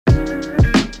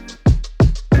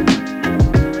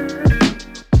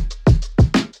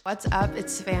What's up?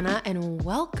 It's Savannah, and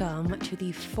welcome to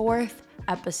the fourth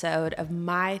episode of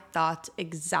My Thoughts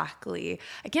Exactly.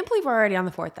 I can't believe we're already on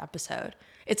the fourth episode.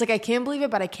 It's like I can't believe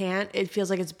it, but I can't. It feels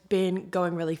like it's been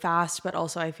going really fast, but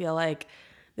also I feel like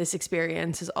this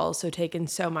experience has also taken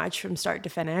so much from start to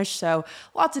finish. So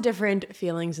lots of different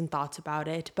feelings and thoughts about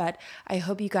it. But I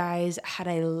hope you guys had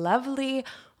a lovely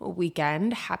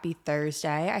weekend. Happy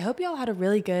Thursday. I hope you all had a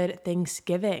really good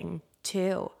Thanksgiving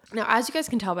too. Now, as you guys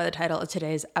can tell by the title of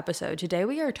today's episode, today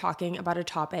we are talking about a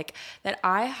topic that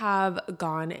I have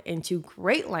gone into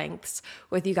great lengths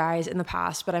with you guys in the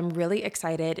past, but I'm really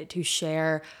excited to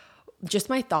share just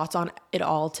my thoughts on it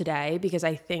all today, because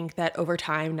I think that over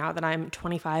time, now that I'm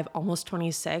 25, almost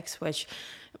 26, which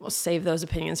we'll save those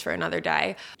opinions for another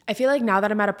day, I feel like now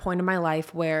that I'm at a point in my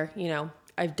life where,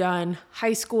 I've done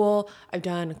high school, I've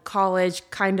done college,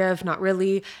 kind of, not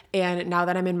really. And now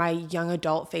that I'm in my young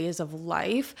adult phase of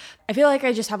life, I feel like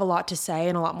I just have a lot to say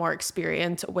and a lot more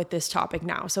experience with this topic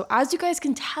now. So as you guys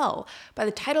can tell by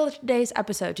the title of today's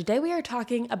episode, today we are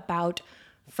talking about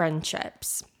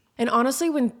friendships. And honestly,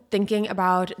 when thinking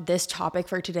about this topic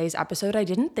for today's episode, I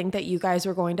didn't think that you guys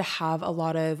were going to have a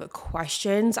lot of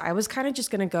questions. I was kind of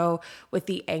just going to go with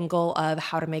the angle of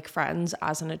how to make friends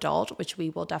as an adult, which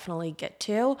we will definitely get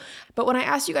to. But when I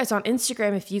asked you guys on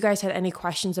Instagram if you guys had any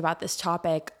questions about this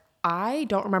topic, I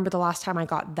don't remember the last time I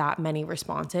got that many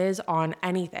responses on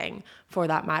anything for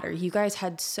that matter. You guys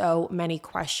had so many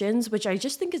questions, which I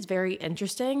just think is very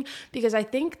interesting, because I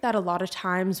think that a lot of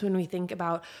times when we think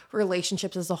about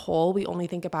relationships as a whole, we only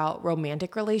think about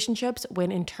romantic relationships,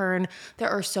 when in turn, there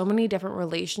are so many different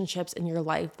relationships in your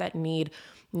life that need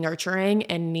nurturing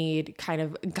and need kind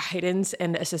of guidance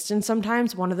and assistance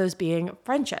sometimes, one of those being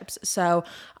friendships. So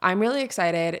I'm really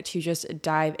excited to just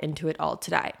dive into it all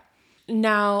today.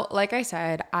 Now, like I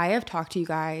said, I have talked to you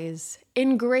guys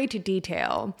in great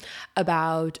detail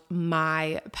about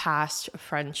my past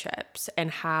friendships and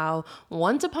how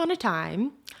once upon a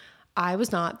time, I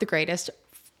was not the greatest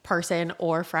person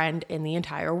or friend in the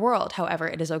entire world. However,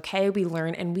 it is okay. We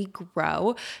learn and we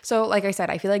grow. So like I said,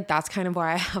 I feel like that's kind of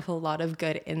why I have a lot of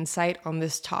good insight on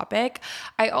this topic.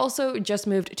 I also just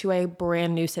moved to a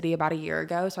brand new city about a year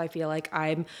ago. So I feel like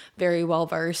I'm very well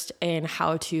versed in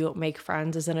how to make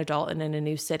friends as an adult and in a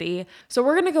new city. So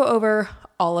we're going to go over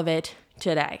all of it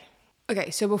today. Okay,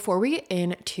 so before we get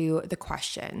into the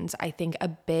questions, I think a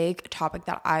big topic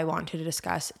that I want to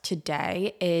discuss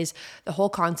today is the whole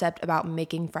concept about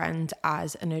making friends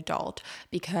as an adult.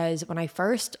 Because when I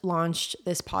first launched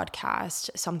this podcast,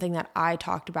 something that I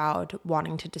talked about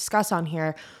wanting to discuss on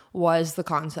here was the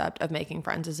concept of making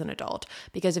friends as an adult.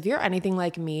 Because if you're anything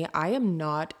like me, I am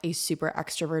not a super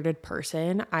extroverted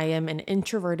person. I am an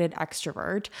introverted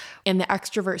extrovert. And the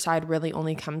extrovert side really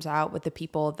only comes out with the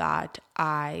people that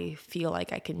I feel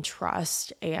like I can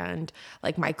trust and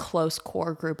like my close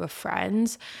core group of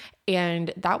friends.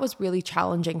 And that was really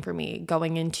challenging for me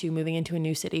moving into a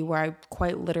new city where I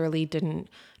quite literally didn't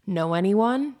know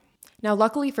anyone. Now,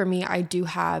 luckily for me, I do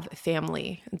have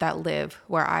family that live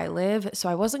where I live, so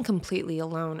I wasn't completely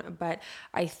alone, but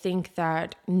I think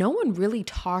that no one really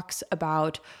talks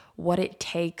about what it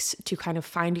takes to kind of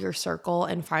find your circle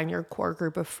and find your core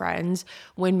group of friends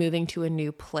when moving to a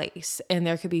new place. And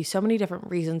there could be so many different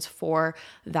reasons for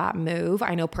that move.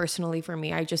 I know personally for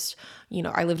me, I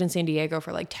lived in San Diego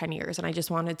for like 10 years and I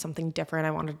just wanted something different.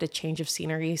 I wanted a change of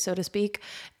scenery, so to speak.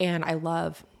 And I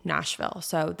love Nashville.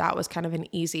 So that was kind of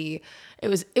it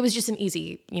was just an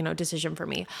easy, decision for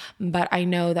me. But I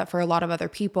know that for a lot of other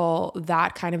people,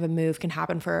 that kind of a move can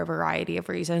happen for a variety of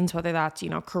reasons, whether that's,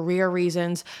 career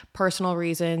reasons, personal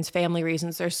reasons, family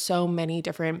reasons. There's so many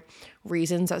different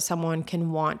reasons that someone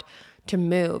can want to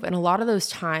move. And a lot of those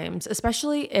times,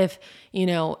 especially if,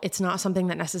 it's not something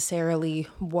that necessarily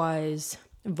was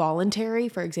voluntary.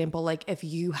 For example, like if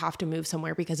you have to move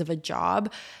somewhere because of a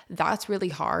job, that's really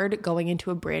hard going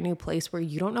into a brand new place where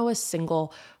you don't know a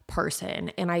single person.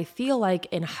 And I feel like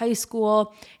in high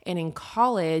school and in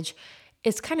college,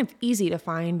 it's kind of easy to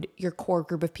find your core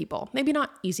group of people. Maybe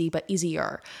not easy, but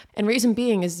easier. And reason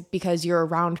being is because you're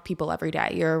around people every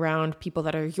day. You're around people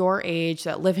that are your age,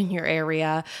 that live in your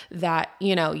area, that,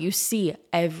 you see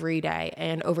every day.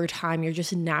 And over time, you're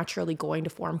just naturally going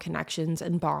to form connections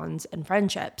and bonds and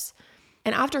friendships.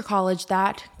 And after college,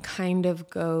 that kind of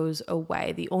goes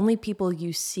away. The only people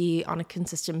you see on a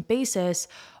consistent basis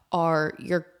are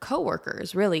your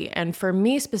coworkers, really. And for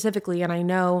me specifically, and I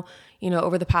know,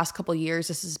 over the past couple of years,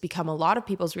 this has become a lot of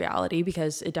people's reality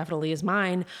because it definitely is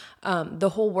mine, the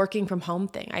whole working from home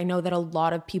thing. I know that a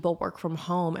lot of people work from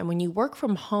home. And when you work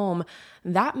from home,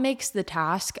 that makes the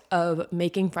task of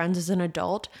making friends as an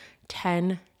adult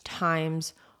 10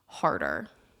 times harder.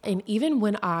 And even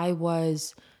when I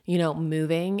was,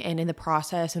 moving and in the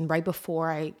process and right before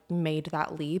I made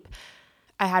that leap,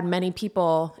 I had many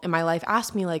people in my life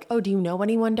ask me like, oh, do you know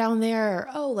anyone down there? Or,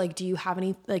 oh, like, do you have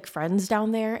any like friends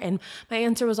down there? And my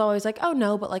answer was always like, oh,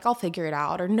 no, but like, I'll figure it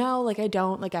out. Or no, like, I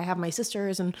don't, like, I have my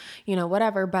sisters and,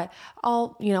 whatever, but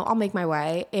I'll make my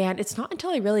way. And it's not until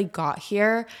I really got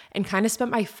here and kind of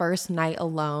spent my first night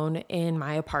alone in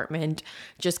my apartment,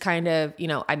 just kind of,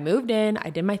 I moved in, I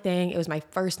did my thing. It was my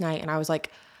first night and I was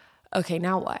like, okay,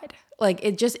 now what? Like,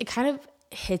 it kind of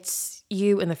hits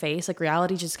you in the face. Like,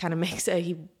 reality just kind of makes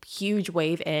a huge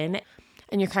wave in,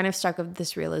 and you're kind of stuck with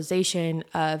this realization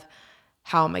of,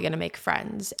 how am I going to make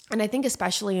friends? And I think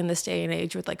especially in this day and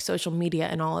age with like social media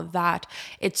and all of that,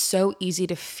 it's so easy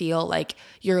to feel like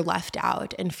you're left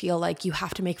out and feel like you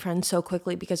have to make friends so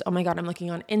quickly because, oh my God, I'm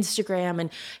looking on Instagram and,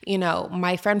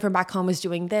 my friend from back home is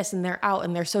doing this and they're out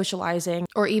and they're socializing.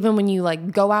 Or even when you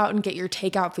like go out and get your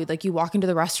takeout food, like you walk into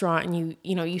the restaurant and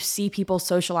you see people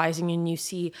socializing and you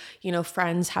see,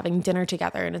 friends having dinner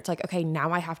together. And it's like, okay,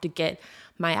 now I have to get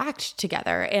my act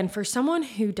together. And for someone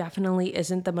who definitely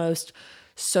isn't the most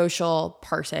social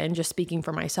person, just speaking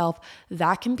for myself,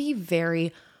 that can be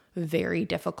very, very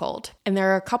difficult. And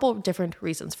there are a couple different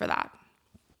reasons for that.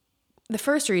 The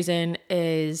first reason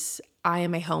is I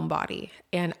am a homebody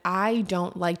and I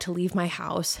don't like to leave my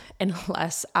house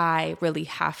unless I really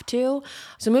have to.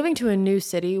 So moving to a new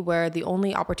city where the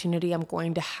only opportunity I'm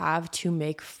going to have to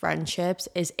make friendships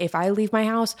is if I leave my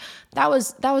house, that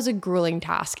was a grueling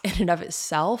task in and of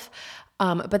itself.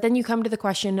 But then you come to the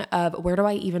question of where do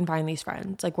I even find these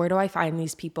friends? Like, where do I find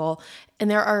these people?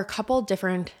 And there are a couple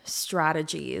different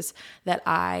strategies that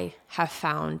I have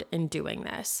found in doing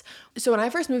this. So when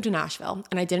I first moved to Nashville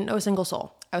and I didn't know a single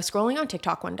soul, I was scrolling on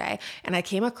TikTok one day and I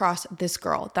came across this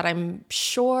girl that I'm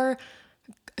sure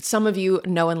some of you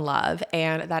know and love,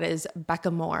 and that is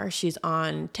Becca Moore. She's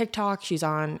on TikTok, she's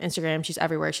on Instagram, she's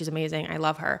everywhere. She's amazing. I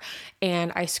love her.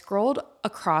 And I scrolled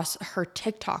across her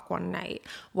TikTok one night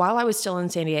while I was still in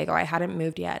San Diego. I hadn't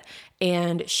moved yet.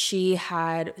 And she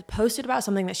had posted about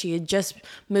something that she had just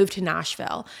moved to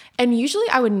Nashville. And usually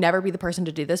I would never be the person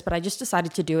to do this, but I just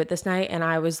decided to do it this night. And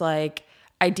I was like,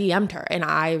 I DM'd her and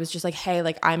I was just like, hey,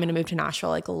 like I'm going to move to Nashville.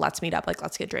 Like, let's meet up. Like,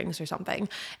 let's get drinks or something.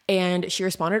 And she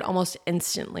responded almost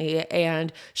instantly.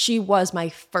 And she was my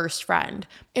first friend.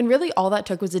 And really all that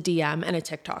took was a DM and a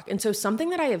TikTok. And so something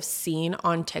that I have seen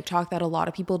on TikTok that a lot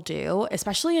of people do,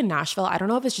 especially in Nashville, I don't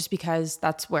know if it's just because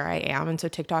that's where I am. And so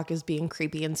TikTok is being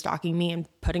creepy and stalking me and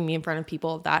putting me in front of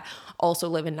people that also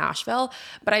live in Nashville.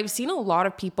 But I've seen a lot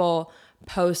of people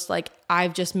post like,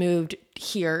 I've just moved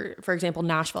here, for example,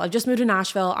 Nashville. I've just moved to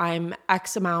Nashville. I'm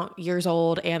X amount years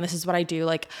old and this is what I do.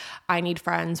 Like, I need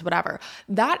friends, whatever.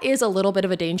 That is a little bit of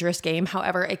a dangerous game.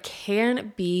 However, it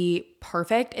can be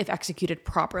perfect if executed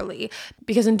properly,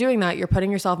 because in doing that, you're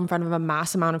putting yourself in front of a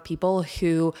mass amount of people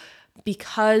who,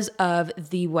 because of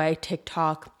the way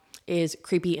TikTok is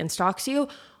creepy and stalks you,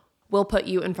 will put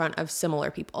you in front of similar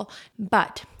people.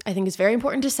 But I think it's very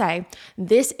important to say,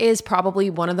 this is probably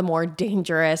one of the more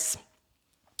dangerous,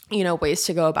 ways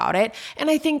to go about it. And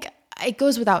I think it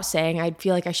goes without saying, I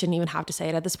feel like I shouldn't even have to say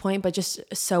it at this point, but just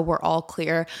so we're all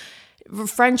clear,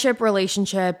 friendship,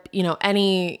 relationship,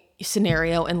 any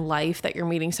scenario in life that you're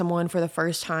meeting someone for the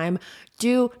first time,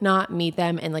 do not meet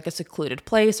them in like a secluded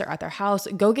place or at their house.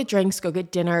 Go get drinks, go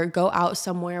get dinner, go out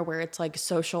somewhere where it's like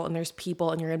social and there's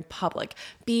people and you're in public.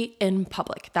 Be in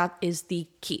public. That is the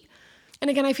key. And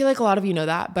again, I feel like a lot of you know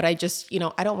that, but I just,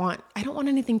 I don't want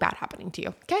anything bad happening to you.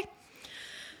 Okay?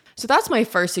 So that's my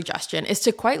first suggestion, is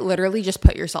to quite literally just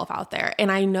put yourself out there.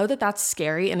 And I know that that's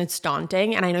scary and it's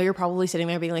daunting. And I know you're probably sitting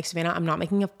there being like, Savannah, I'm not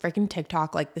making a freaking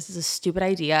TikTok. Like, this is a stupid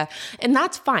idea. And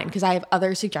that's fine, because I have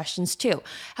other suggestions too.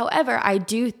 However, I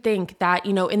do think that,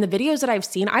 in the videos that I've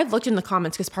seen, I've looked in the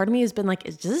comments because part of me has been like,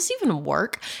 does this even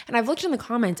work? And I've looked in the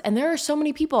comments and there are so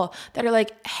many people that are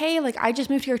like, hey, like I just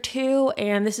moved here too.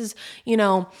 And this is,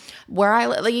 where I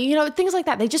live, like, things like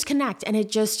that. They just connect and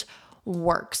it just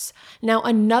works. Now,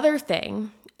 another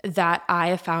thing that I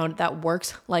have found that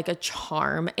works like a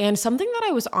charm, and something that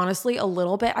I was honestly a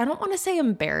little bit, I don't want to say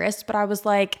embarrassed, but I was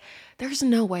like, there's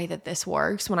no way that this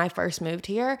works when I first moved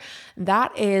here.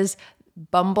 That is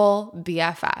Bumble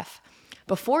BFF.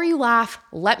 Before you laugh,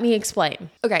 let me explain.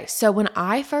 Okay, so when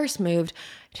I first moved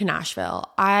to Nashville,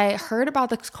 I heard about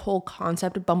this whole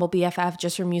concept of Bumble BFF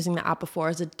just from using the app before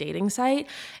as a dating site.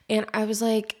 And I was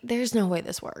like, there's no way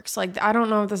this works. Like, I don't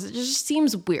know if this, it just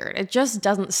seems weird. It just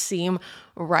doesn't seem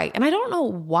right. And I don't know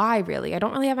why, really. I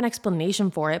don't really have an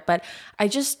explanation for it, but I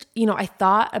just, I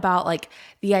thought about like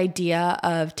the idea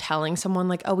of telling someone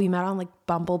like, oh, we met on like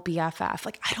Bumble BFF.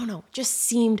 Like, I don't know, just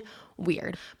seemed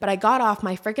weird. But I got off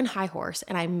my freaking high horse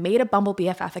and I made a Bumble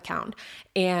BFF account,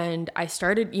 and I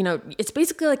started, it's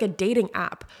basically like a dating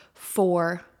app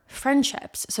for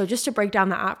friendships. So just to break down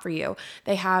the app for you,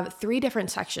 they have 3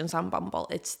 different sections on Bumble.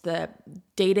 It's the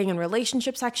dating and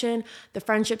relationship section, the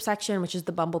friendship section, which is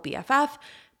the Bumble BFF,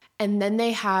 and then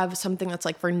they have something that's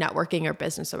like for networking or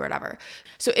business or whatever.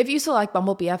 So if you select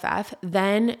Bumble BFF,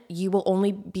 then you will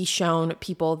only be shown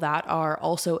people that are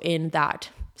also in that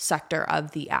sector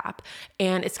of the app.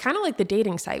 And it's kind of like the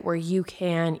dating site where you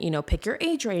can, pick your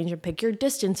age range and pick your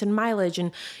distance and mileage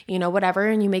and, whatever,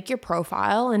 and you make your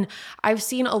profile. And I've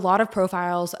seen a lot of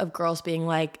profiles of girls being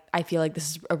like, I feel like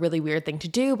this is a really weird thing to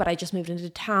do, but I just moved into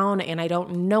town and I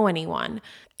don't know anyone.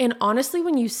 And honestly,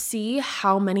 when you see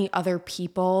how many other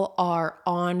people are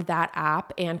on that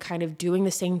app and kind of doing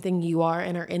the same thing you are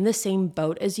and are in the same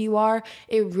boat as you are,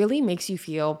 it really makes you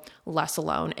feel less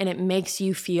alone. And it makes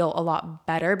you feel a lot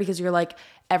better because you're like,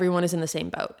 everyone is in the same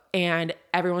boat and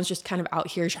everyone's just kind of out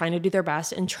here trying to do their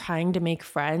best and trying to make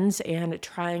friends and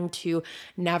trying to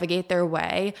navigate their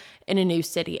way in a new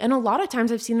city. And a lot of times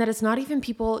I've seen that it's not even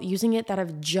people using it that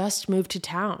have just moved to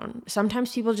town.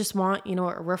 Sometimes people just want, a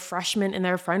refreshment in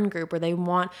their friend group, or they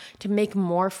want to make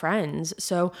more friends.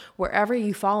 So wherever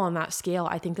you fall on that scale,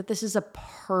 I think that this is a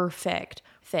perfect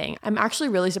thing. I'm actually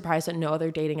really surprised that no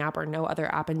other dating app or no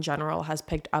other app in general has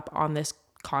picked up on this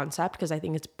concept, because I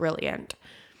think it's brilliant.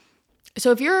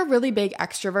 So if you're a really big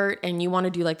extrovert and you want to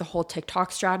do like the whole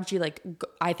TikTok strategy, like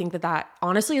I think that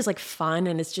honestly is like fun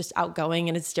and it's just outgoing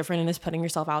and it's different and it's putting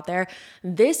yourself out there.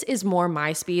 This is more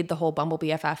my speed, the whole Bumble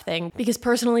BFF thing, because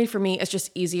personally for me, it's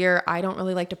just easier. I don't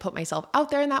really like to put myself out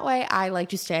there in that way. I like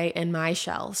to stay in my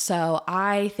shell. So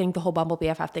I think the whole Bumble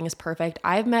BFF thing is perfect.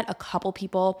 I've met a couple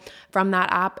people from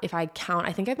that app. If I count,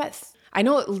 I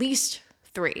know at least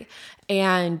 3.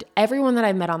 And everyone that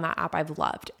I've met on that app, I've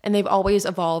loved. And they've always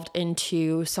evolved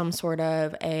into some sort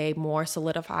of a more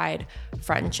solidified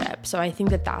friendship. So I think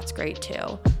that that's great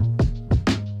too.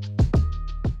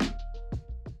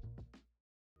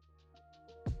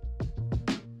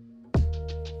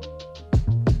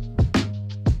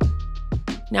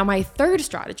 Now, my third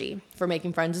strategy for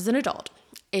making friends as an adult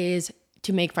is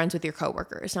to make friends with your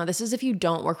coworkers. Now, this is if you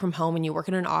don't work from home and you work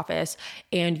in an office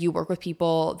and you work with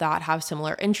people that have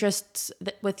similar interests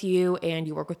with you and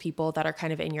you work with people that are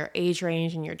kind of in your age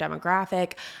range and your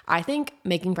demographic. I think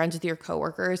making friends with your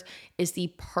coworkers is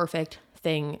the perfect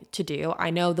thing to do.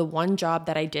 I know the one job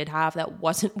that I did have that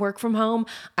wasn't work from home,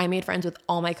 I made friends with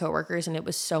all my coworkers and it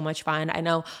was so much fun. I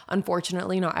know,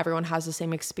 unfortunately, not everyone has the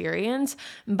same experience,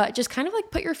 but just kind of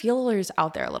like put your feelers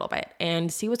out there a little bit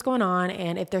and see what's going on.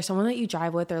 And if there's someone that you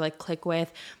jive with or like click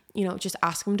with, just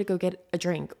ask them to go get a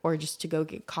drink or just to go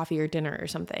get coffee or dinner or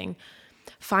something.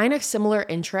 Find a similar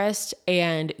interest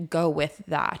and go with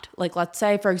that. Like, let's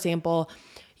say, for example,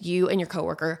 you and your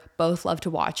coworker both love to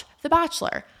watch The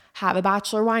Bachelor. Have a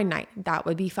bachelor wine night. That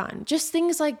would be fun. Just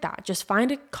things like that. Just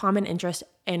find a common interest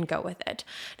and go with it.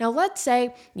 Now, let's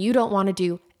say you don't want to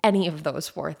do any of those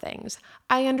 4 things.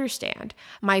 I understand.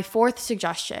 My 4th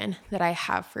suggestion that I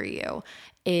have for you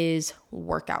is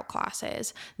workout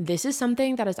classes. This is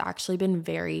something that has actually been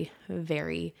very,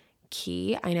 very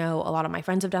key. I know a lot of my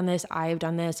friends have done this. I have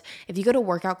done this. If you go to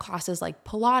workout classes like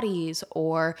Pilates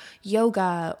or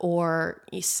yoga or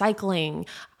cycling,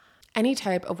 any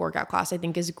type of workout class I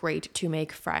think is great to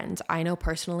make friends. I know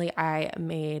personally I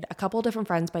made a couple different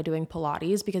friends by doing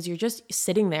Pilates because you're just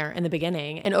sitting there in the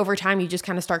beginning and over time you just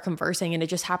kind of start conversing and it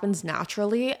just happens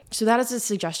naturally. So that is a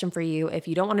suggestion for you. If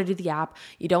you don't want to do the app,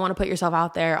 you don't want to put yourself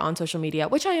out there on social media,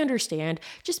 which I understand,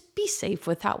 just be safe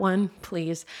with that one,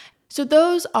 please. So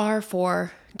those are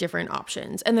 4 different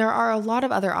options. And there are a lot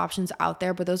of other options out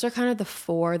there, but those are kind of the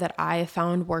 4 that I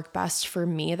found work best for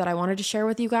me that I wanted to share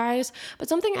with you guys. But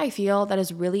something I feel that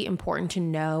is really important to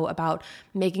know about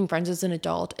making friends as an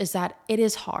adult is that it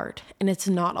is hard and it's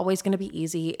not always going to be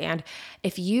easy. And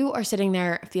if you are sitting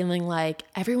there feeling like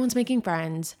everyone's making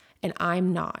friends and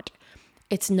I'm not,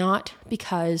 it's not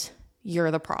because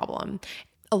you're the problem.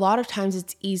 A lot of times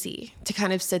it's easy to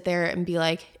kind of sit there and be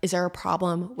like, is there a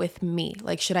problem with me?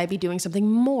 Like, should I be doing something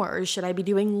more? Or should I be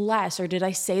doing less? Or did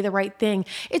I say the right thing?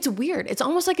 It's weird. It's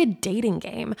almost like a dating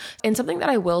game. And something that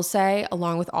I will say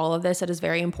along with all of this that is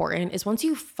very important is once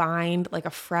you find like a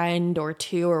friend or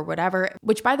 2 or whatever,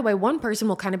 which by the way, one person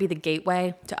will kind of be the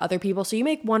gateway to other people. So you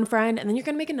make one friend and then you're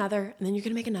going to make another and then you're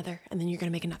going to make another and then you're going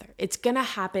to make another. It's going to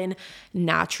happen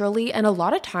naturally. And a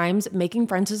lot of times making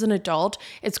friends as an adult,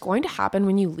 it's going to happen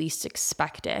when you least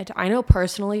expect it. I know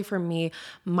personally for me,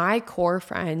 my core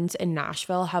friends in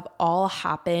Nashville have all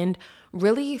happened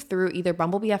really through either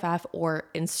Bumble BFF or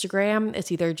Instagram.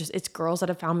 It's girls that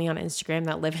have found me on Instagram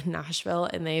that live in Nashville,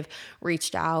 and they've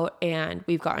reached out and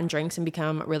we've gotten drinks and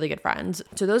become really good friends.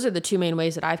 So those are the two main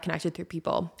ways that I've connected through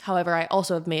people. However, I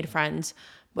also have made friends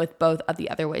with both of the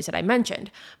other ways that I mentioned.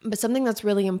 But something that's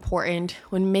really important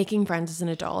when making friends as an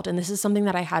adult, and this is something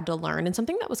that I had to learn and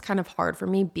something that was kind of hard for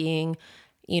me being,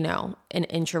 an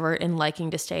introvert and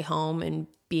liking to stay home and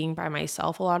being by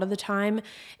myself a lot of the time,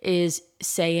 is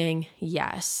saying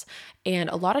yes. And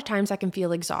a lot of times that can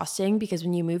feel exhausting because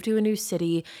when you move to a new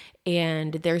city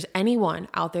and there's anyone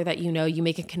out there that you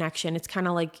make a connection, it's kind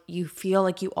of like you feel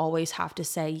like you always have to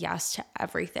say yes to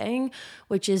everything,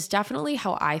 which is definitely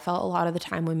how I felt a lot of the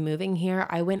time when moving here.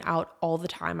 I went out all the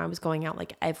time. I was going out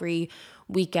like every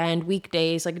weekend,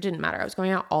 weekdays, like it didn't matter. I was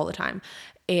going out all the time.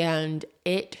 And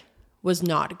it was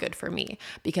not good for me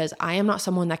because I am not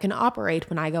someone that can operate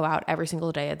when I go out every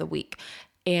single day of the week.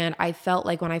 And I felt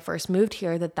like when I first moved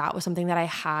here that was something that I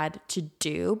had to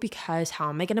do, because how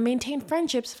am I going to maintain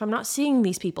friendships if I'm not seeing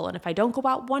these people? And if I don't go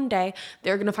out one day,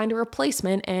 they're going to find a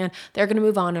replacement and they're going to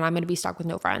move on and I'm going to be stuck with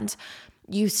no friends.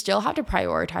 You still have to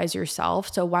prioritize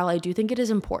yourself. So while I do think it is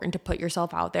important to put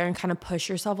yourself out there and kind of push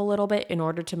yourself a little bit in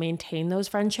order to maintain those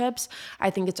friendships,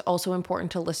 I think it's also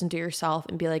important to listen to yourself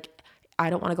and be like, I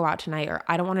don't want to go out tonight, or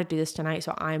I don't want to do this tonight,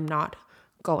 so I'm not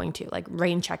going to. Like,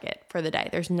 rain check it for the day.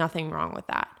 There's nothing wrong with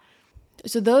that.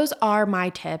 So those are my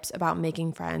tips about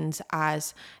making friends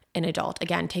as an adult.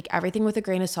 Again, take everything with a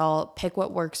grain of salt, pick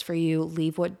what works for you,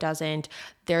 leave what doesn't.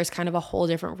 There's kind of a whole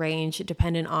different range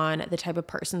depending on the type of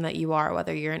person that you are,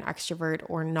 whether you're an extrovert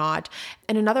or not.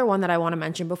 And another one that I want to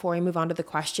mention before we move on to the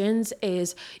questions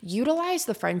is utilize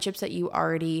the friendships that you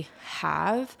already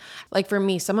have. Like for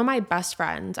me, some of my best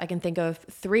friends, I can think of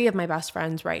 3 of my best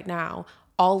friends right now,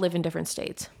 all live in different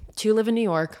states. 2 live in New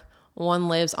York. 1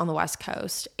 lives on the West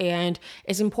Coast. And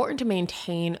it's important to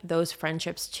maintain those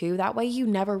friendships too. That way you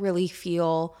never really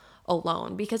feel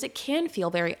alone, because it can feel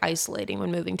very isolating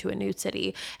when moving to a new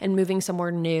city and moving somewhere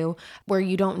new where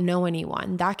you don't know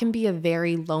anyone. That can be a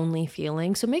very lonely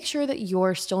feeling. So make sure that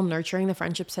you're still nurturing the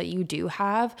friendships that you do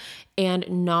have and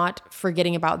not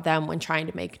forgetting about them when trying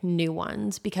to make new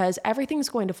ones, because everything's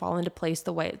going to fall into place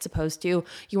the way it's supposed to.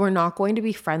 You are not going to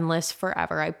be friendless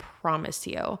forever, I promise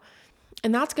you.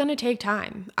 And that's going to take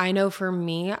time. I know for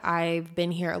me, I've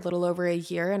been here a little over a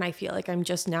year and I feel like I'm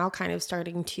just now kind of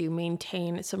starting to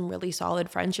maintain some really solid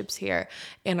friendships here.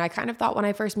 And I kind of thought when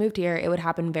I first moved here, it would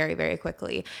happen very, very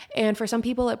quickly. And for some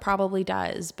people, it probably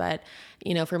does, but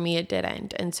for me, it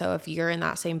didn't. And so if you're in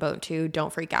that same boat too,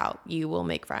 don't freak out. You will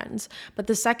make friends. But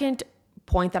the second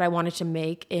point that I wanted to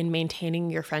make in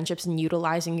maintaining your friendships and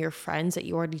utilizing your friends that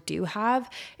you already do have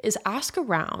is ask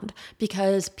around,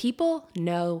 because people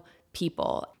know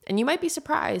people. And you might be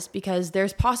surprised because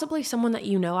there's possibly someone that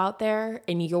you know out there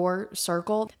in your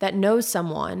circle that knows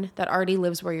someone that already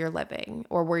lives where you're living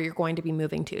or where you're going to be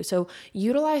moving to. So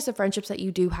utilize the friendships that you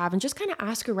do have and just kind of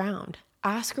ask around.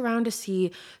 Ask around to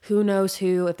see who knows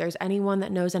who, if there's anyone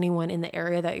that knows anyone in the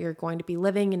area that you're going to be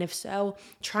living. And if so,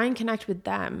 try and connect with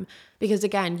them, because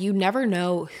again, you never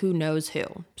know who knows who.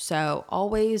 So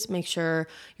always make sure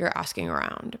you're asking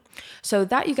around. So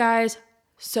that, you guys,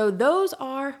 so those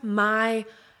are my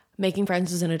making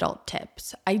friends as an adult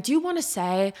tips. I do want to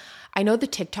say, I know the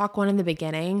TikTok one in the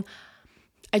beginning,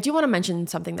 I do want to mention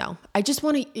something though. I just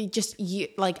want to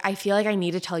I feel like I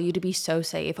need to tell you to be so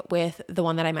safe with the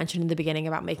one that I mentioned in the beginning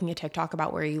about making a TikTok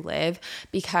about where you live,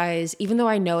 because even though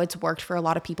I know it's worked for a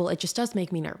lot of people, it just does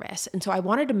make me nervous. And so I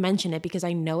wanted to mention it because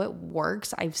I know it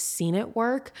works. I've seen it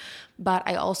work, but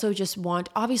I also just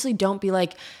obviously don't be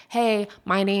like, hey,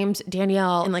 my name's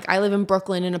Danielle and I live in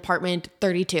Brooklyn in apartment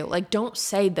 32. Don't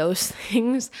say those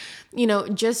things,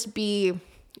 just be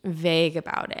vague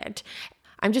about it.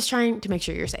 I'm just trying to make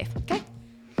sure you're safe, okay?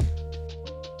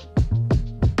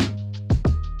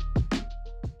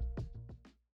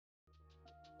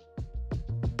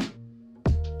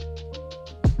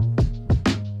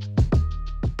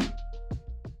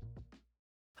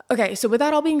 Okay, so with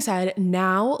that all being said,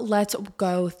 now let's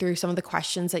go through some of the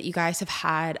questions that you guys have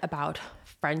had about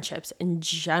friendships in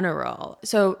general.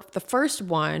 So the first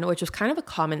one, which was kind of a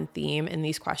common theme in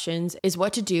these questions, is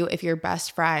what to do if your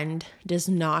best friend does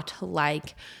not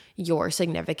like your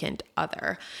significant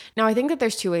other. Now, I think that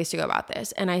there's 2 ways to go about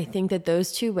this. And I think that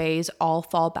those 2 ways all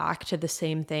fall back to the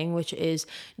same thing, which is,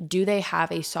 do they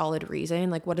have a solid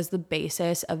reason? What is the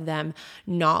basis of them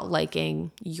not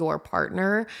liking your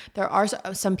partner? There are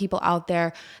some people out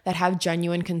there that have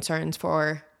genuine concerns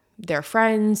for their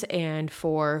friends and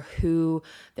for who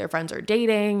their friends are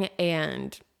dating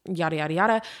and yada, yada,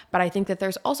 yada. But I think that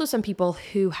there's also some people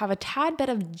who have a tad bit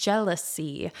of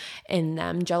jealousy in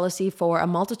them, jealousy for a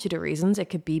multitude of reasons. It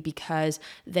could be because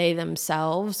they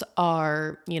themselves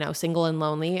are, single and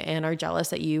lonely and are jealous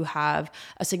that you have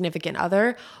a significant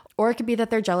other. Or it could be that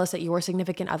they're jealous that your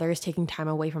significant other is taking time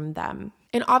away from them.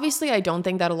 And obviously, I don't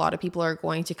think that a lot of people are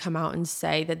going to come out and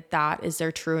say that that is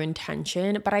their true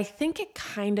intention, but I think it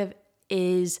kind of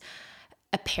is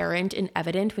apparent and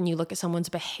evident when you look at someone's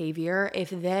behavior.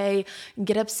 If they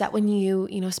get upset when you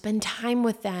spend time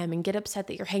with them and get upset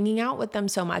that you're hanging out with them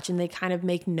so much and they kind of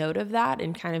make note of that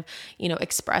and kind of,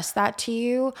 express that to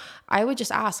you, I would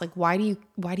just ask, like, why do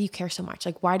you care so much?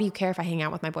 Like, why do you care if I hang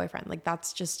out with my boyfriend? Like,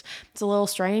 it's a little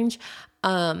strange.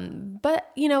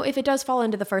 But if it does fall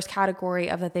into the first category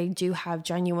of that they do have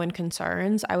genuine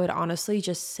concerns, I would honestly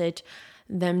just sit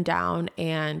them down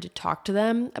and talk to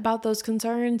them about those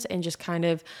concerns and just kind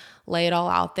of lay it all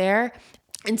out there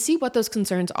and see what those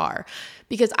concerns are.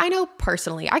 Because I know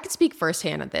personally, I could speak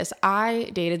firsthand at this.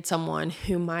 I dated someone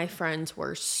who my friends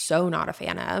were so not a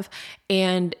fan of,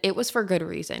 and it was for good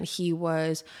reason. He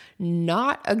was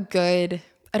not a good,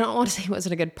 I don't want to say he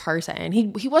wasn't a good person.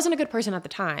 He wasn't a good person at the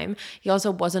time. He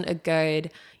also wasn't a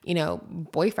good,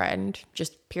 boyfriend,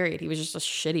 just period. He was just a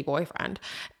shitty boyfriend.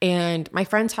 And my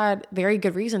friends had very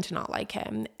good reason to not like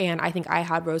him. And I think I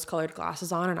had rose-colored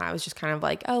glasses on and I was just kind of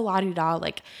like, oh, la-di-da,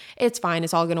 like, it's fine.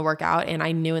 It's all going to work out. And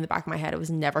I knew in the back of my head it was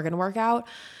never going to work out.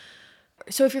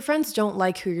 So if your friends don't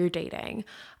like who you're dating,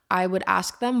 I would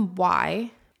ask them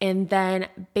why. And then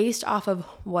based off of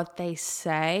what they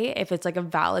say, if it's like a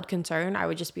valid concern, I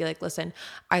would just be like, listen,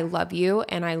 I love you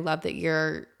and I love that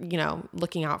you're,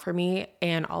 looking out for me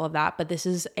and all of that. But this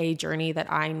is a journey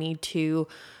that I need to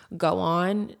go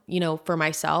on, for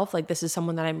myself. Like, this is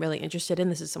someone that I'm really interested in.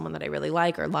 This is someone that I really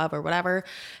like or love or whatever.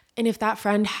 And if that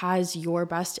friend has your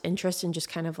best interest and just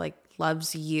kind of like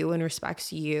loves you and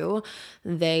respects you,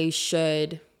 they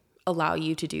should allow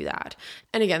you to do that.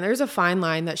 And again, there's a fine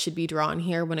line that should be drawn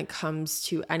here when it comes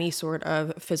to any sort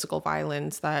of physical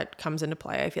violence that comes into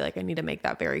play. I feel like I need to make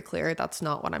that very clear. That's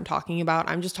not what I'm talking about.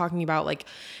 I'm just talking about, like,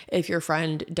 if your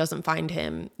friend doesn't find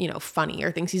him, funny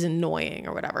or thinks he's annoying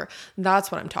or whatever.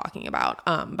 That's what I'm talking about.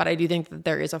 But I do think that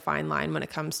there is a fine line when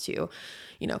it comes to,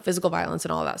 physical violence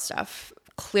and all that stuff.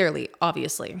 Clearly,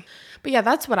 obviously. But yeah,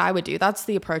 that's what I would do. That's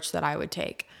the approach that I would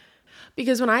take.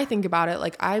 Because when I think about it,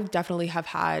 like, I've definitely have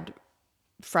had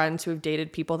friends who have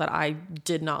dated people that I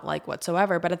did not like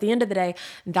whatsoever. But at the end of the day,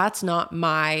 that's not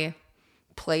my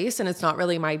place and it's not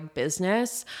really my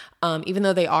business. Even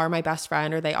though they are my best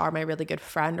friend or they are my really good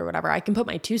friend or whatever, I can put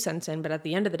my 2 cents in. But at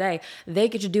the end of the day, they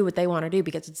get to do what they want to do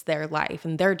because it's their life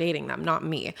and they're dating them, not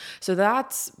me. So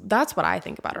that's what I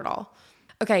think about it all.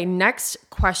 Okay, next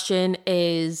question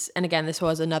is, and again, this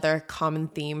was another common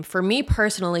theme. For me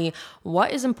personally,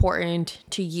 what is important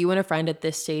to you and a friend at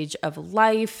this stage of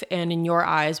life? And in your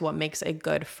eyes, what makes a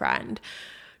good friend?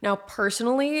 Now,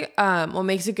 personally, what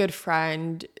makes a good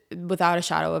friend, without a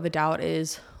shadow of a doubt,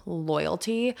 is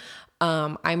loyalty.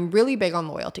 I'm really big on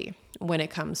loyalty when it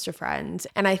comes to friends.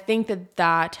 And I think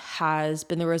that has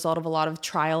been the result of a lot of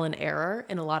trial and error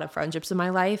in a lot of friendships in my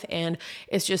life. And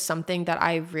it's just something that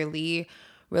I really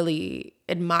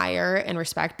admire and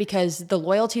respect, because the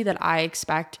loyalty that I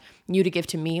expect you to give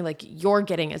to me, like, you're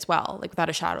getting as well, like, without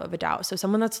a shadow of a doubt. So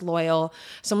someone that's loyal,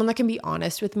 someone that can be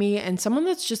honest with me, and someone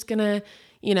that's just gonna,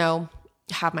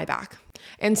 have my back,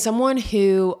 and someone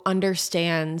who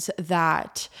understands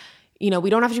that, we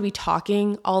don't have to be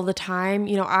talking all the time.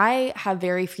 I have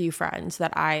very few friends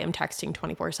that I am texting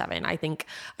 24/7. I think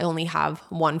I only have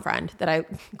one friend that I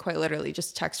quite literally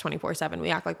just text 24/7.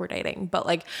 We act like we're dating, but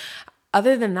like,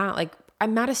 other than that, like,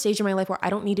 I'm at a stage in my life where I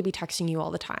don't need to be texting you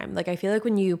all the time. Like, I feel like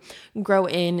when you grow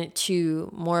into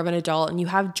more of an adult and you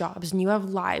have jobs and you have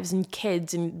lives and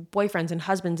kids and boyfriends and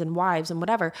husbands and wives and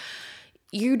whatever,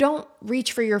 you don't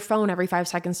reach for your phone every 5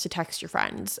 seconds to text your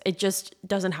friends. It just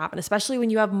doesn't happen, especially when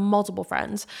you have multiple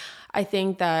friends. I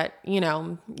think that,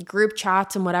 group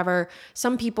chats and whatever,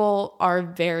 some people are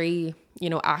very,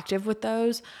 active with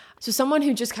those. So someone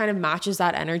who just kind of matches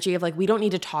that energy of, like, we don't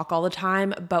need to talk all the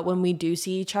time, but when we do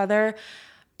see each other,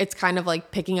 it's kind of like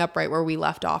picking up right where we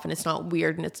left off, and it's not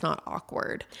weird and it's not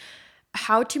awkward.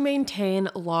 How to maintain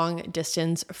long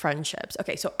distance friendships.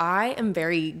 Okay, so I am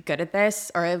very good at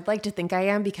this, or I'd like to think I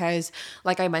am, because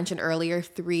like I mentioned earlier,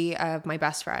 3 of my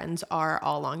best friends are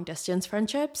all long distance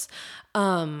friendships.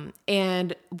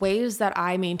 And ways that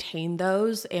I maintain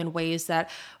those and ways that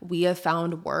we have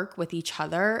found work with each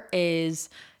other is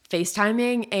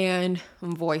FaceTiming and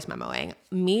voice memoing.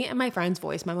 Me and my friends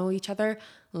voice memo each other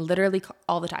literally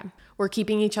all the time. We're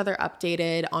keeping each other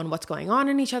updated on what's going on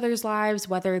in each other's lives,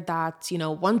 whether that's,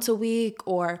 once a week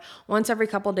or once every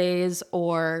couple days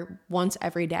or once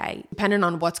every day, depending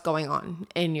on what's going on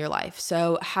in your life.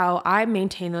 So how I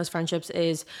maintain those friendships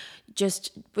is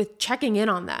just with checking in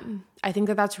on them. I think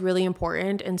that that's really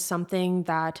important and something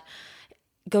that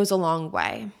goes a long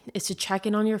way, is to check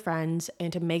in on your friends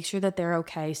and to make sure that they're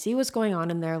okay, see what's going on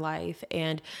in their life,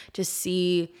 and to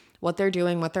see what they're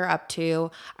doing, what they're up to.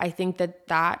 I think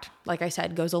that, like I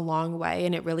said, goes a long way,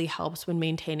 and it really helps when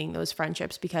maintaining those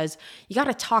friendships because you got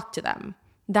to talk to them.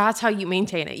 That's how you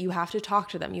maintain it. You have to talk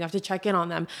to them. You have to check in on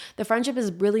them. The friendship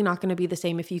is really not going to be the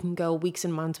same if you can go weeks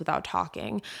and months without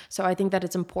talking. So I think that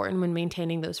it's important when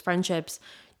maintaining those friendships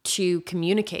to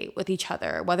communicate with each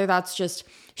other, whether that's just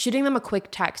shooting them a quick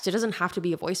text. It doesn't have to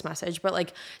be a voice message, but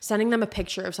like sending them a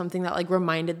picture of something that like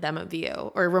reminded them of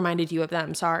you or reminded you of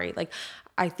them. Sorry. Like,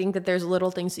 I think that there's little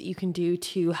things that you can do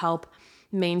to help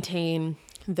maintain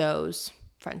those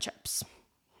friendships.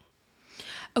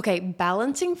 Okay,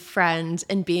 balancing friends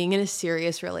and being in a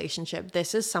serious relationship.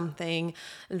 This is something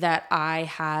that I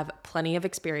have plenty of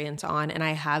experience on, and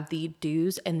I have the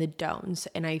do's and the don'ts.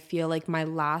 And I feel like my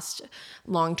last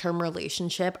long-term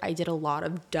relationship, I did a lot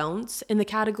of don'ts in the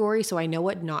category, so I know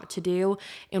what not to do.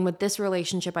 And with this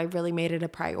relationship, I really made it a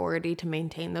priority to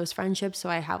maintain those friendships, so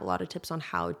I have a lot of tips on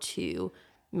how to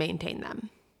maintain them.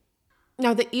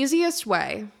 Now, the easiest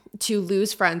way to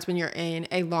lose friends when you're in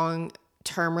a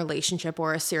long-term relationship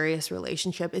or a serious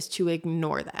relationship is to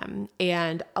ignore them.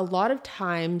 And a lot of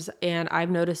times, and I've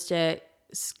noticed it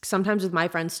sometimes with my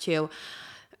friends too,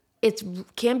 it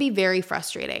can be very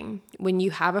frustrating when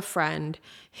you have a friend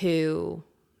who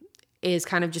is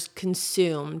kind of just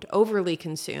overly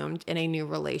consumed in a new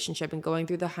relationship and going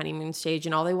through the honeymoon stage,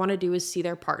 and all they want to do is see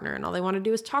their partner, and all they want to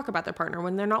do is talk about their partner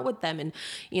when they're not with them. And,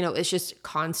 it's just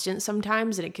constant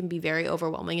sometimes, and it can be very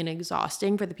overwhelming and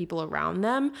exhausting for the people around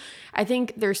them. I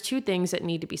think there's two things that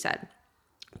need to be said.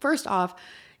 First off,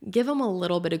 give them a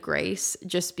little bit of grace,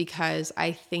 just because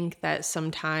I think that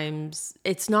sometimes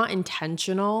it's not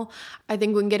intentional. I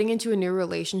think when getting into a new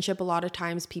relationship, a lot of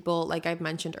times people, like I've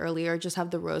mentioned earlier, just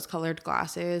have the rose-colored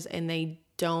glasses, and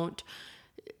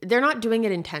they're not doing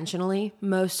it intentionally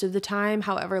most of the time.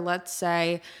 However, let's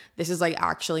say this is like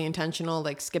actually intentional,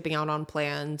 like skipping out on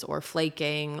plans or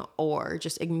flaking or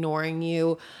just ignoring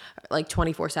you like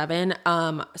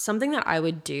 24/7. Something that I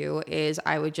would do is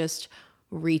I would just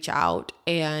reach out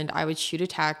and I would shoot a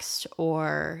text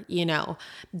or,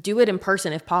 do it in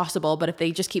person if possible. But if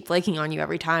they just keep flaking on you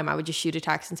every time, I would just shoot a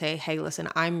text and say, hey, listen,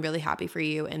 I'm really happy for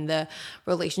you in the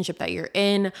relationship that you're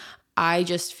in. I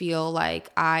just feel like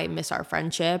I miss our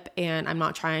friendship, and I'm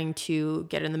not trying to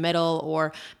get in the middle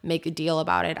or make a deal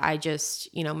about it. I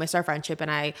just, miss our friendship, and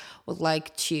I would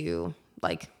like to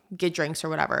get drinks or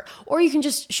whatever. Or you can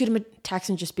just shoot them a text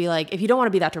and just be like, if you don't want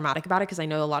to be that dramatic about it, because I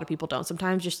know a lot of people don't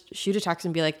sometimes, just shoot a text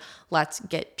and be like, let's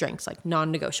get drinks, like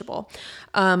non-negotiable.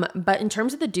 But in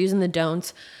terms of the do's and the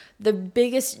don'ts, the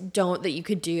biggest don't that you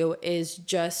could do is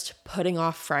just putting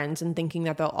off friends and thinking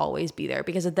that they'll always be there.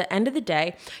 Because at the end of the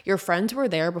day, your friends were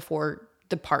there before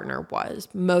the partner was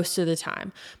most of the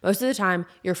time. Most of the time,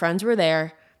 your friends were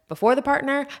there before the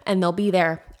partner, and they'll be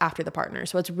there after the partner.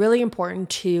 So it's really important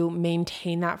to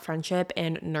maintain that friendship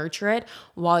and nurture it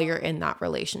while you're in that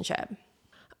relationship.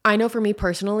 I know for me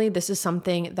personally, this is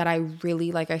something that I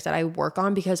really, like I said, I work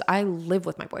on because I live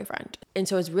with my boyfriend. And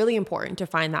so it's really important to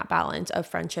find that balance of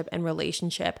friendship and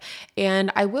relationship. And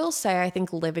I will say, I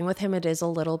think living with him, it is a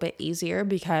little bit easier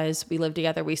because we live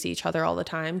together, we see each other all the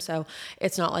time. So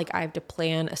it's not like I have to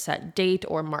plan a set date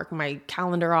or mark my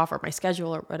calendar off or my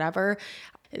schedule or whatever.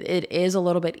 It is a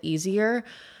little bit easier.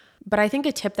 But I think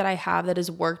a tip that I have that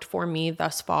has worked for me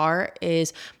thus far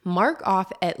is mark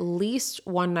off at least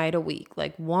one night a week,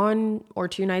 like 1 or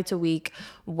 2 nights a week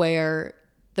where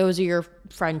those are your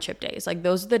friendship days. Like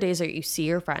those are the days that you see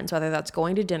your friends, whether that's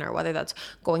going to dinner, whether that's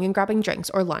going and grabbing drinks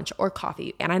or lunch or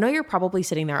coffee. And I know you're probably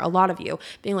sitting there, a lot of you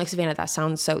being like, Savannah, that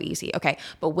sounds so easy. Okay.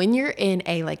 But when you're in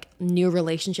a new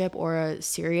relationship or a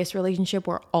serious relationship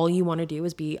where all you want to do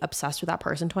is be obsessed with that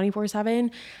person 24/7,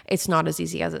 it's not as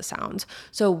easy as it sounds.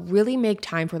 So really make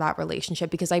time for that relationship,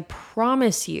 because I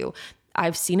promise you,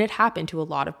 I've seen it happen to a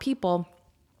lot of people.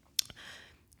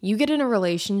 You get in a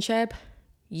relationship,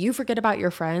 you forget about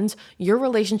your friends, your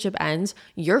relationship ends,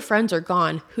 your friends are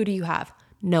gone. Who do you have?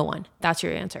 No one. That's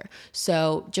your answer.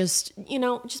 So just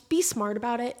be smart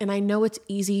about it. And I know it's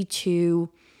easy to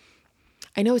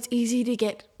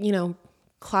get,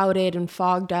 clouded and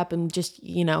fogged up and just,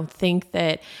 think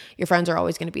that your friends are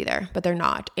always going to be there, but they're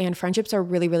not. And friendships are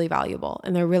really, really valuable,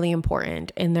 and they're really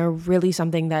important, and they're really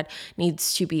something that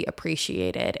needs to be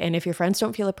appreciated. And if your friends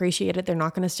don't feel appreciated, they're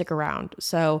not going to stick around.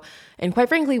 So, and quite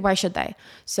frankly, why should they?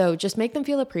 So just make them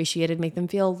feel appreciated, make them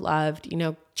feel loved,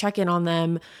 check in on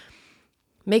them,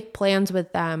 make plans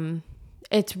with them.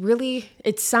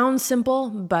 It sounds simple,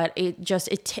 but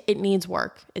it needs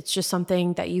work. It's just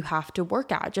something that you have to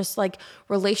work at. Just like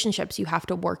relationships, you have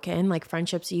to work in, like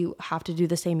friendships, you have to do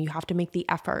the same. You have to make the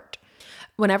effort.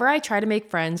 Whenever I try to make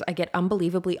friends, I get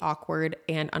unbelievably awkward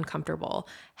and uncomfortable.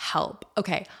 Help.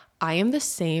 Okay. I am the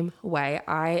same way.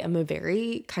 I am a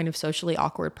very kind of socially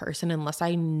awkward person. Unless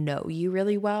I know you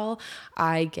really well,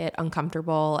 I get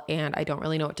uncomfortable and I don't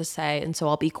really know what to say. And so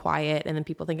I'll be quiet, and then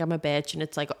people think I'm a bitch, and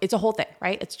it's like, it's a whole thing,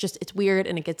 right? It's weird,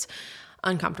 and it gets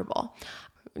uncomfortable.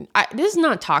 This is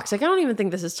not toxic. I don't even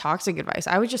think this is toxic advice.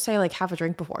 I would just say, like, have a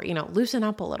drink before, loosen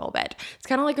up a little bit. It's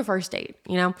kind of like a first date,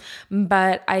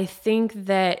 but I think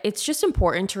that it's just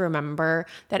important to remember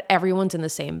that everyone's in the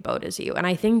same boat as you. And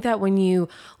I think that when you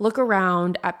look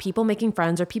around at people making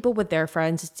friends or people with their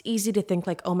friends, it's easy to think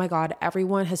like, oh my God,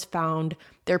 everyone has found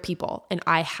their people and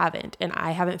I haven't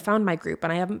found my group,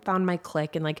 and I haven't found my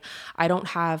clique, and like, I don't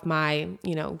have my,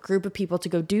 group of people to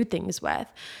go do things with.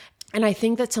 And I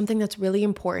think that's something that's really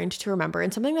important to remember,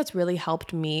 and something that's really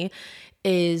helped me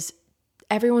is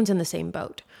everyone's in the same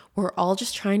boat. We're all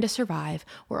just trying to survive.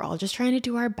 We're all just trying to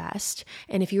do our best.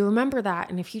 And if you remember that,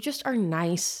 and if you just are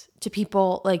nice to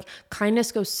people, like,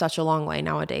 kindness goes such a long way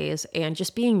nowadays, and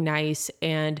just being nice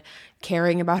and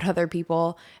caring about other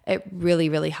people, it really,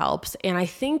 really helps. And I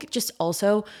think just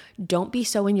also don't be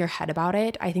so in your head about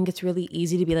it. I think it's really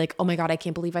easy to be like, oh my God, I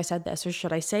can't believe I said this, or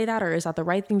should I say that, or is that the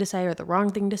right thing to say or the wrong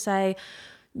thing to say?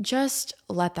 Just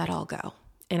let that all go.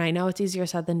 And I know it's easier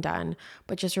said than done,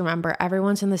 but just remember,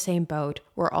 everyone's in the same boat.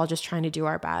 We're all just trying to do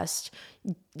our best.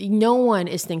 No one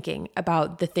is thinking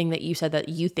about the thing that you said that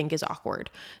you think is awkward.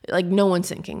 Like, no one's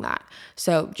thinking that.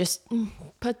 So just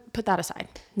put that aside.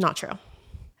 Not true.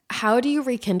 How do you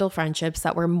rekindle friendships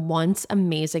that were once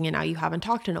amazing and now you haven't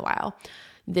talked in a while?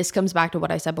 This comes back to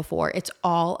what I said before. It's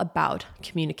all about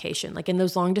communication. Like in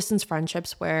those long distance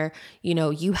friendships where,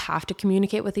 you have to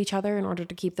communicate with each other in order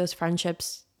to keep those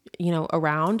friendships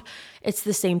around, it's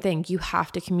the same thing. You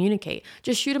have to communicate.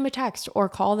 Just shoot them a text or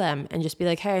call them and just be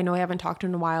like, hey, I know I haven't talked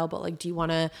in a while, but like, do you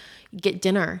want to get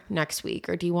dinner next week?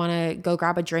 Or do you want to go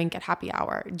grab a drink at happy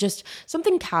hour? Just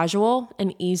something casual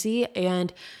and easy,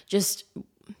 and just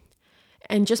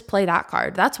play that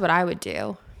card. That's what I would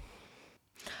do.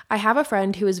 I have a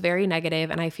friend who is very negative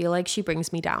and I feel like she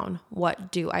brings me down.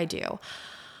 What do I do?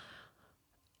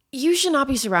 You should not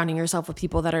be surrounding yourself with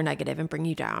people that are negative and bring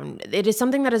you down. It is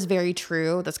something that is very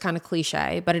true. That's kind of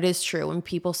cliche, but it is true. When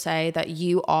people say that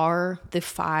you are the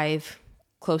 5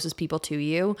 closest people to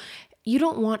you, you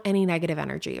don't want any negative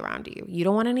energy around you. You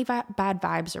don't want any bad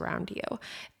vibes around you.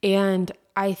 And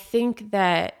I think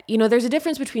that, there's a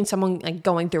difference between someone like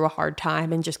going through a hard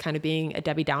time and just kind of being a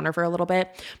Debbie Downer for a little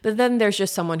bit. But then there's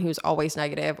just someone who's always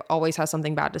negative, always has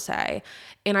something bad to say.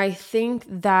 And I think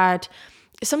that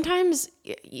sometimes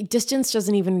distance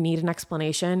doesn't even need an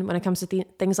explanation when it comes to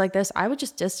things like this. I would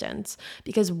just distance,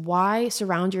 because why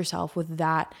surround yourself with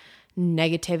that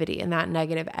negativity and that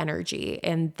negative energy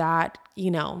and that,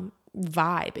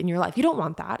 vibe in your life? You don't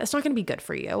want that. It's not going to be good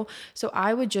for you. So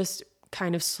I would just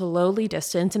kind of slowly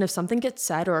distance. And if something gets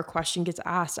said or a question gets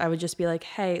asked, I would just be like,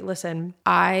 hey, listen,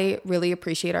 I really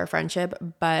appreciate our friendship,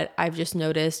 but I've just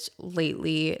noticed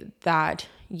lately that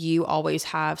you always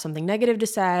have something negative to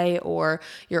say, or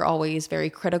you're always very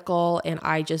critical, and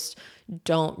I just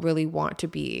don't really want to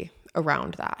be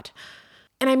around that.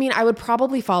 And I mean, I would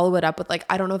probably follow it up with like,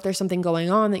 I don't know if there's something going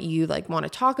on that you like want to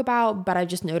talk about, but I've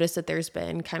just noticed that there's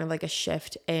been kind of like a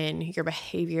shift in your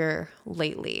behavior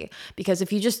lately. Because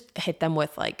if you just hit them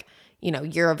with like,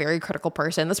 you're a very critical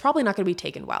person, that's probably not going to be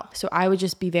taken well. So I would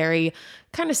just be very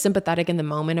kind of sympathetic in the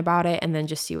moment about it, and then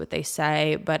just see what they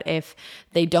say. But if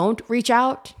they don't reach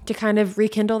out to kind of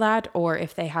rekindle that, or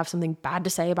if they have something bad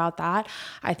to say about that,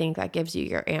 I think that gives you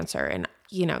your answer. And,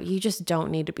 you just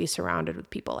don't need to be surrounded with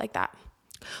people like that.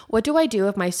 What do I do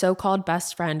if my so-called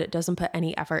best friend doesn't put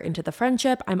any effort into the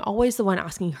friendship? I'm always the one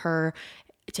asking her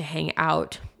to hang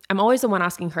out.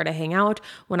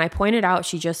 When I point it out,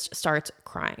 she just starts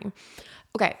crying.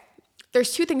 Okay,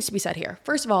 there's 2 things to be said here.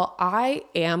 First of all, I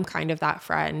am kind of that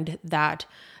friend that,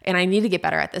 and I need to get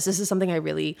better at this. This is something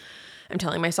I'm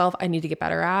telling myself I need to get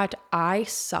better at. I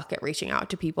suck at reaching out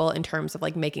to people in terms of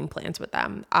like making plans with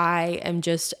them. I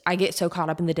get so caught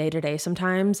up in the day-to-day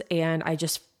sometimes, and I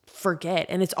just forget.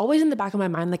 And it's always in the back of my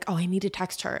mind, like, oh, I need to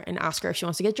text her and ask her if she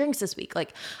wants to get drinks this week.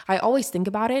 Like, I always think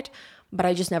about it, but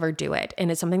I just never do it.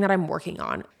 And it's something that I'm working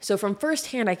on. So from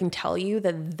firsthand, I can tell you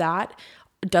that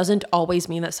doesn't always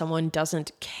mean that someone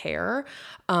doesn't care.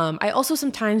 I also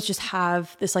sometimes just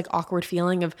have this like awkward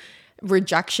feeling of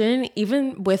rejection,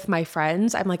 even with my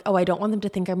friends. I'm like, oh, I don't want them to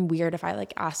think I'm weird if I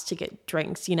like ask to get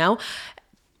drinks, you know?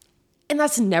 And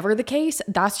that's never the case.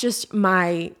 That's just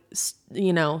my,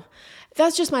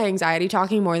 that's just my anxiety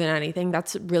talking more than anything.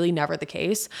 That's really never the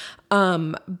case.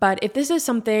 But if this is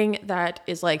something that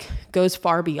is like goes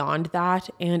far beyond that,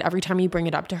 and every time you bring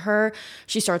it up to her,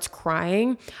 she starts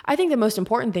crying, I think the most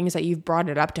important thing is that you've brought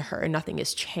it up to her and nothing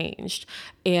has changed.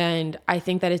 And I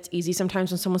think that it's easy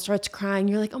sometimes when someone starts crying,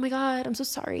 you're like, oh my God, I'm so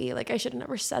sorry. Like I should have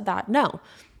never said that. No,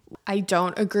 I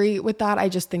don't agree with that. I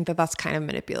just think that that's kind of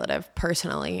manipulative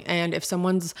personally. And if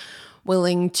someone's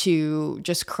willing to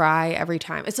just cry every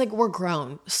time, it's like, we're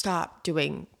grown. Stop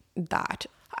doing that.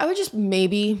 I would just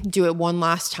maybe do it one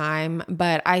last time,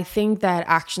 but I think that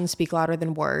actions speak louder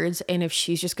than words. And if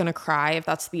she's just going to cry, if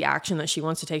that's the action that she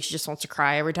wants to take, she just wants to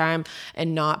cry every time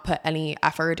and not put any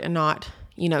effort and not,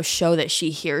 show that she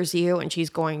hears you and she's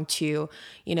going to,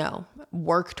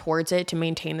 work towards it to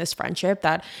maintain this friendship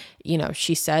that,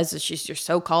 she says that she's your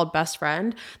so-called best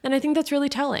friend, then I think that's really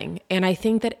telling. And I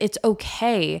think that it's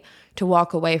okay to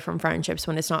walk away from friendships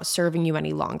when it's not serving you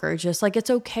any longer. Just like it's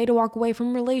okay to walk away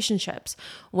from relationships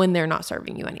when they're not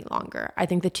serving you any longer. I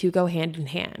think the two go hand in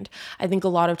hand. I think a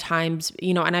lot of times,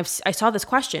 and I saw this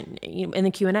question in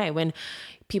the Q&A when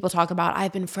people talk about,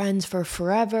 I've been friends for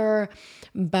forever,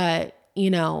 but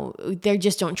they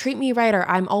just don't treat me right, or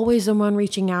I'm always the one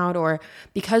reaching out, or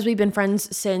because we've been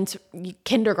friends since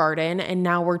kindergarten and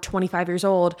now we're 25 years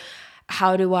old,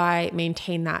 how do I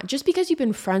maintain that? Just because you've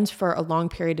been friends for a long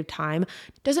period of time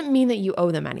doesn't mean that you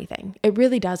owe them anything. It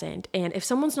really doesn't. And if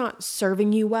someone's not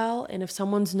serving you well, and if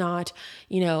someone's not,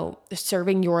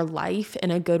 serving your life in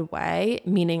a good way,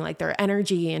 meaning like their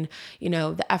energy and,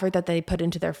 the effort that they put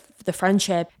into the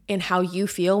friendship and how you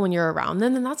feel when you're around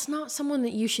them, then that's not someone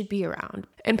that you should be around.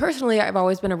 And personally, I've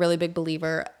always been a really big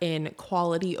believer in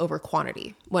quality over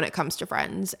quantity when it comes to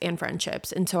friends and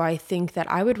friendships. And so I think that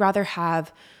I would rather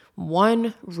have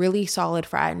one really solid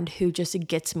friend who just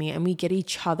gets me and we get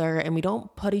each other and we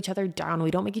don't put each other down,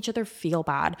 we don't make each other feel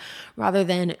bad, rather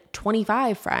than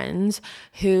 25 friends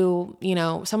who,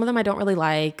 some of them I don't really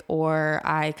like, or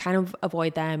I kind of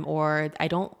avoid them, or I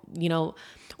don't,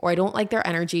 or I don't like their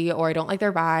energy, or I don't like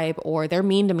their vibe, or they're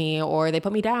mean to me, or they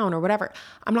put me down, or whatever.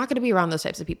 I'm not going to be around those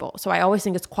types of people. So I always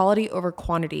think it's quality over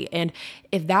quantity. And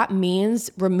if that means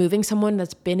removing someone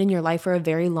that's been in your life for a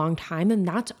very long time, then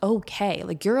that's okay.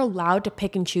 Like, you're allowed to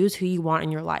pick and choose who you want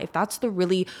in your life. That's the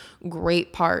really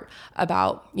great part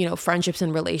about, friendships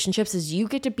and relationships, is you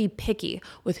get to be picky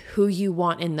with who you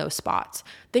want in those spots.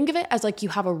 Think of it as like you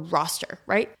have a roster,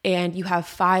 right? And you have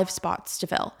 5 spots to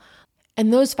fill.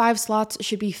 And those 5 slots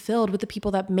should be filled with the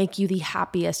people that make you the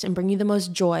happiest and bring you the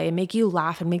most joy and make you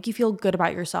laugh and make you feel good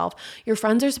about yourself. Your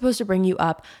friends are supposed to bring you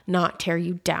up, not tear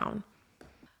you down.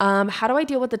 How do I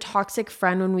deal with the toxic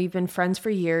friend when we've been friends for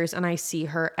years and I see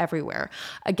her everywhere?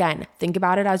 Again, think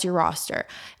about it as your roster.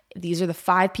 These are the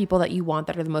 5 people that you want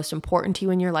that are the most important to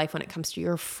you in your life when it comes to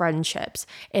your friendships.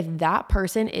 If that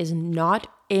person is not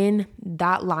in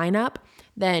that lineup,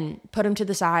 then put them to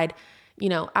the side.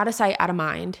 Out of sight, out of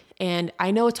mind. And I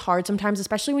know it's hard sometimes,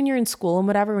 especially when you're in school and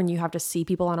whatever, when you have to see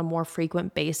people on a more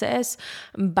frequent basis,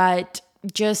 but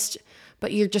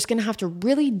you're just going to have to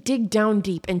really dig down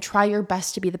deep and try your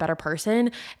best to be the better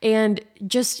person, and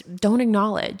just don't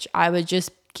acknowledge. I would just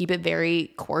keep it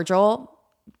very cordial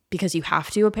because you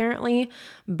have to, apparently.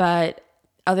 But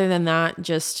other than that,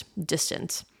 just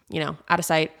distance, out of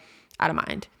sight, out of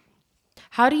mind.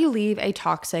 How do you leave a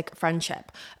toxic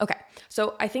friendship? Okay,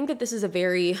 so I think that this is a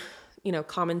very,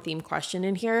 common theme question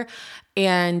in here.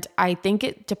 And I think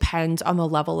it depends on the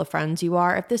level of friends you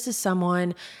are. If this is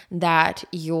someone that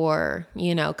you're,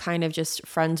 kind of just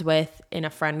friends with in a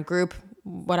friend group,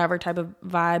 whatever type of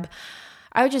vibe,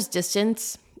 I would just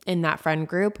distance in that friend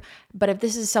group. But if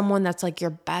this is someone that's like your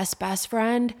best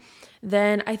friend,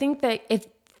 then I think that if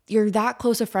you're that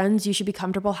close of friends, you should be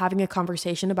comfortable having a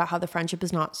conversation about how the friendship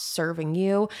is not serving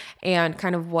you and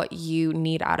kind of what you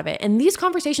need out of it. And these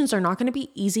conversations are not going to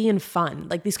be easy and fun.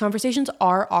 Like, these conversations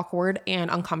are awkward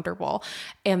and uncomfortable.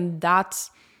 And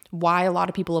that's why a lot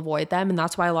of people avoid them. And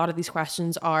that's why a lot of these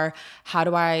questions are, how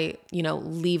do I,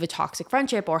 leave a toxic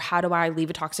friendship? Or how do I leave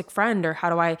a toxic friend? Or how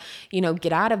do I,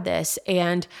 get out of this?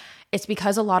 And it's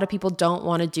because a lot of people don't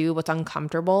want to do what's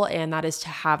uncomfortable, and that is to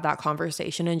have that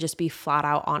conversation and just be flat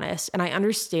out honest. And I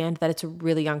understand that it's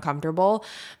really uncomfortable,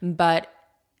 but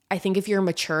I think if you're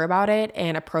mature about it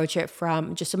and approach it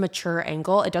from just a mature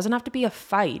angle, it doesn't have to be a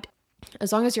fight.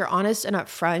 As long as you're honest and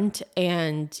upfront,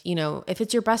 and, you know, if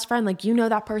it's your best friend, like, you know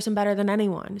that person better than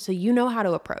anyone. So you know how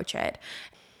to approach it.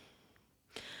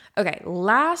 Okay,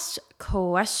 last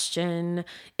question.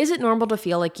 Is it normal to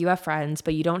feel like you have friends,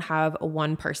 but you don't have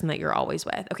one person that you're always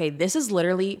with? Okay, this is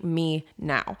literally me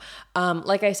now.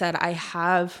 Like I said, I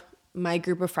have my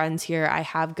group of friends here. I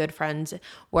have good friends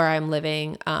where I'm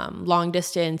living, long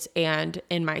distance and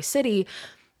in my city.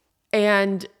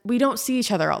 And we don't see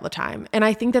each other all the time. And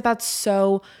I think that that's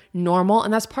so normal.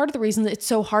 And that's part of the reason that it's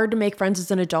so hard to make friends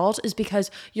as an adult, is because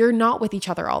you're not with each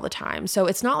other all the time. So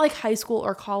it's not like high school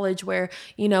or college where,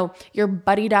 you know, you're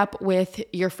buddied up with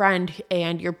your friend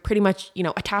and you're pretty much, you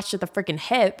know, attached to the freaking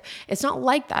hip. It's not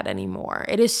like that anymore.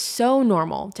 It is so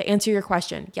normal, to answer your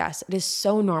question. Yes, it is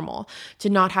so normal to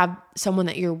not have someone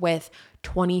that you're with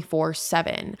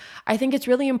 24/7. I think it's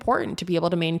really important to be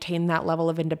able to maintain that level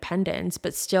of independence,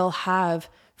 but still have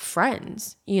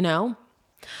friends, you know?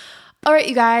 All right,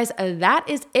 you guys, that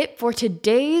is it for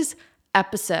today's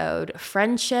episode,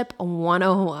 Friendship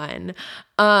 101.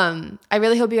 I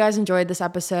really hope you guys enjoyed this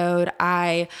episode.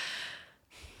 I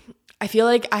feel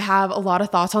like I have a lot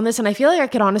of thoughts on this, and I feel like I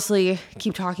could honestly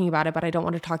keep talking about it, but I don't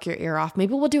want to talk your ear off.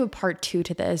 Maybe we'll do a part 2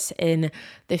 to this in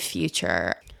the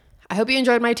future. I hope you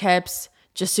enjoyed my tips.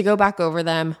 Just to go back over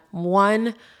them: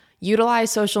 1,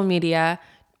 utilize social media;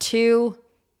 2,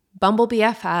 Bumble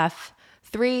BFF;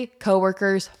 3,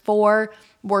 coworkers; 4,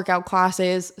 workout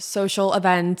classes, social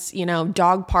events, you know,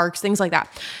 dog parks, things like that.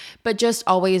 But just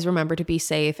always remember to be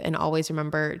safe, and always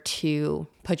remember to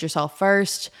put yourself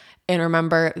first. And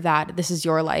remember that this is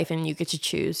your life and you get to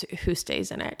choose who stays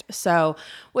in it. So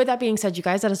with that being said, you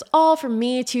guys, that is all from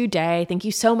me today. Thank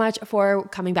you so much for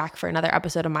coming back for another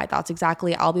episode of My Thoughts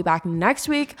Exactly. I'll be back next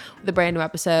week with a brand new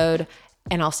episode,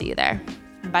 and I'll see you there.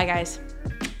 Bye, guys.